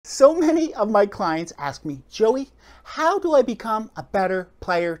So many of my clients ask me, Joey, how do I become a better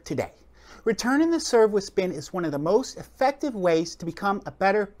player today? Returning the serve with spin is one of the most effective ways to become a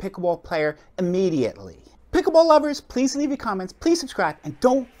better pickleball player immediately. Pickleball lovers, please leave your comments, please subscribe, and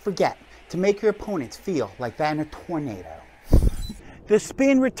don't forget to make your opponents feel like they're in a tornado. The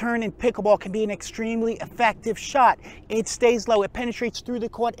spin return in pickleball can be an extremely effective shot. It stays low, it penetrates through the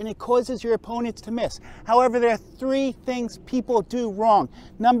court, and it causes your opponents to miss. However, there are three things people do wrong.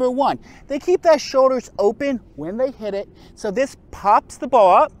 Number one, they keep their shoulders open when they hit it, so this pops the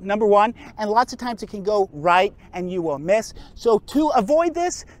ball up, number one, and lots of times it can go right and you will miss. So to avoid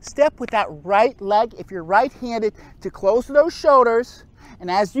this, step with that right leg, if you're right-handed, to close those shoulders, and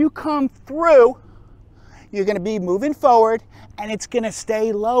as you come through, you're going to be moving forward and it's going to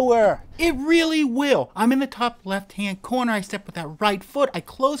stay lower. It really will. I'm in the top left-hand corner. I step with that right foot. I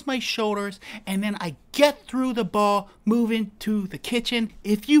close my shoulders and then I get through the ball, moving to the kitchen.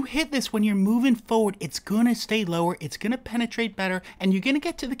 If you hit this when you're moving forward, it's going to stay lower. It's going to penetrate better and you're going to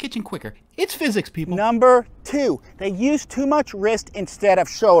get to the kitchen quicker. It's physics, people. Number two, they use too much wrist instead of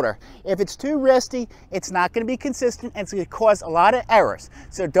shoulder. If it's too wristy, it's not going to be consistent and it's going to cause a lot of errors.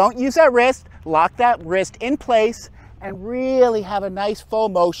 So don't use that wrist. Lock that wrist in place and really have a nice full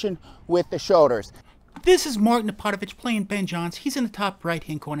motion with the shoulders. This is Mark Napotovich playing Ben Johns. He's in the top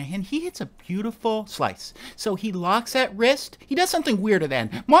right-hand corner and he hits a beautiful slice. So he locks that wrist. He does something weirder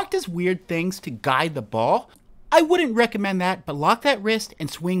then. Mark does weird things to guide the ball. I wouldn't recommend that, but lock that wrist and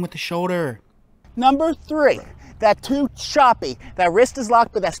swing with the shoulder. Number three, that too choppy. That wrist is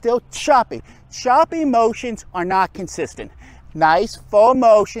locked, but that's still choppy. Choppy motions are not consistent. Nice full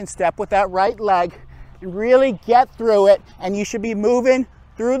motion, step with that right leg and really get through it, and you should be moving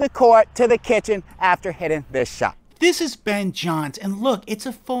through the court to the kitchen after hitting this shot. This is Ben Johns, and look, it's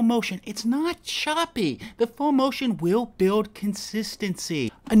a full motion. It's not choppy. The full motion will build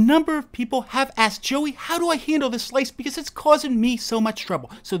consistency. A number of people have asked, Joey, how do I handle this slice? Because it's causing me so much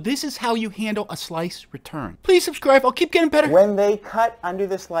trouble. So this is how you handle a slice return. Please subscribe, I'll keep getting better. When they cut under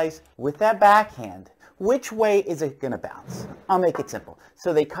the slice with that backhand, which way is it gonna bounce? I'll make it simple.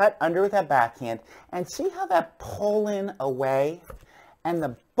 So they cut under with that backhand, and see how that pulling away, and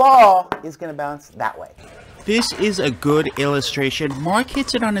the ball is gonna bounce that way. This is a good illustration. Mark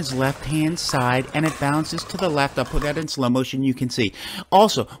hits it on his left-hand side and it bounces to the left. I'll put that in slow motion, you can see.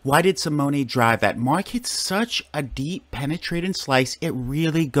 Also, why did Simone drive that? Mark hits such a deep penetrating slice, it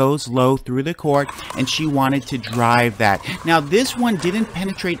really goes low through the court and she wanted to drive that. Now this one didn't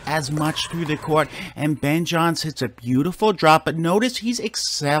penetrate as much through the court and Ben Johns hits a beautiful drop, but notice he's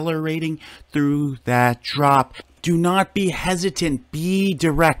accelerating through that drop. Do not be hesitant, be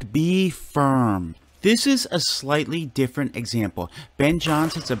direct, be firm. This is a slightly different example. Ben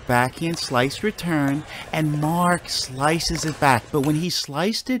Johns hits a backhand slice return and Mark slices it back. But when he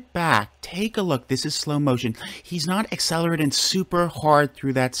sliced it back, take a look. This is slow motion. He's not accelerating super hard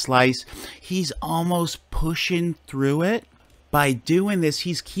through that slice. He's almost pushing through it. By doing this,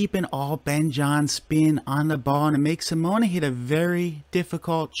 he's keeping all Ben Johns' spin on the ball and it makes Simone hit a very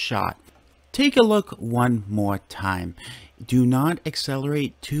difficult shot. Take a look one more time. Do not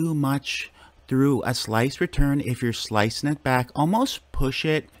accelerate too much through a slice return. If you're slicing it back, almost push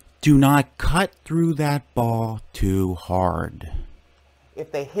it. Do not cut through that ball too hard.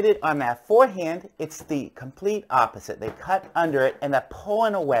 If they hit it on that forehand, it's the complete opposite. They cut under it and that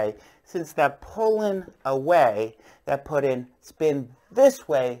pulling away, since that pulling away, that put in spin this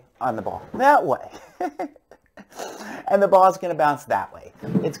way on the ball, that way. And the ball's going to bounce that way.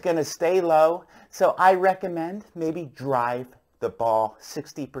 It's going to stay low. So I recommend maybe drive the ball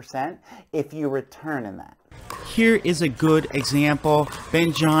 60% if you return in that. Here is a good example.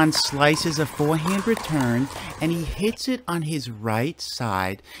 Ben Johns slices a forehand return and he hits it on his right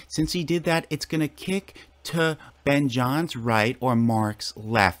side. Since he did that, it's going to kick to Ben Johns' right or Mark's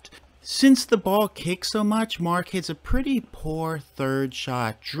left. Since the ball kicks so much, Mark hits a pretty poor third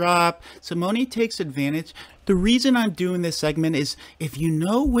shot drop. Simone takes advantage. The reason I'm doing this segment is if you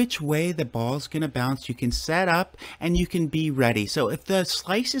know which way the ball's going to bounce, you can set up and you can be ready. So if the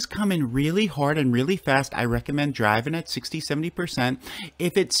slice is coming really hard and really fast, I recommend driving at 60-70%.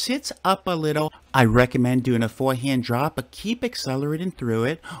 If it sits up a little, I recommend doing a forehand drop, but keep accelerating through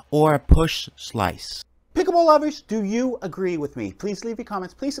it, or a push slice. Pickleball lovers, do you agree with me? Please leave your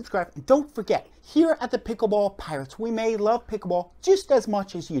comments, please subscribe, and don't forget, here at the Pickleball Pirates, we may love pickleball just as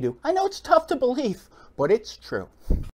much as you do. I know it's tough to believe, but it's true.